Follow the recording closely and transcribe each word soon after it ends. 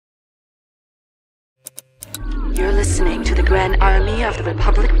You're listening to the Grand Army of the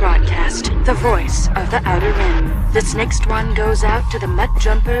Republic broadcast, the voice of the Outer Rim. This next one goes out to the mutt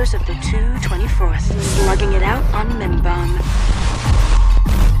jumpers of the 224th, slugging it out on Minbom.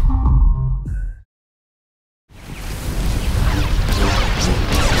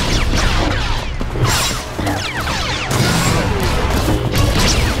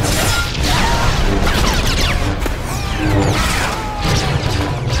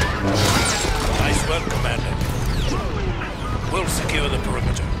 Nice work, Commander. We'll secure the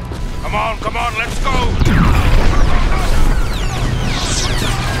perimeter. Come on, let's go!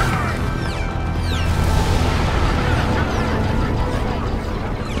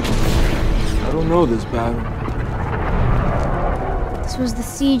 I don't know this battle. This was the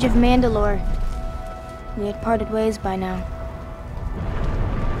siege of Mandalore. We had parted ways by now.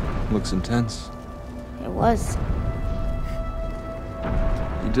 Looks intense. It was.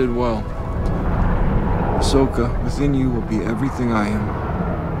 You did well. Ahsoka, within you will be everything I am.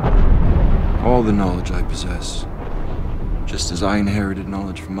 All the knowledge I possess. Just as I inherited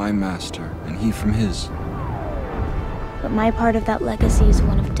knowledge from my master, and he from his. But my part of that legacy is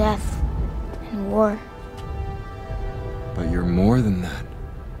one of death and war. But you're more than that.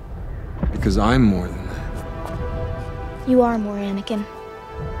 Because I'm more than that. You are more, Anakin.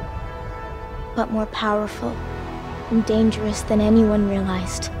 But more powerful and dangerous than anyone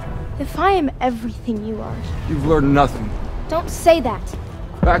realized. If I am everything you are... You've learned nothing. Don't say that.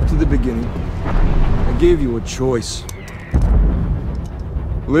 Back to the beginning. I gave you a choice.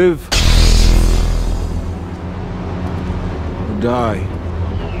 Live or die.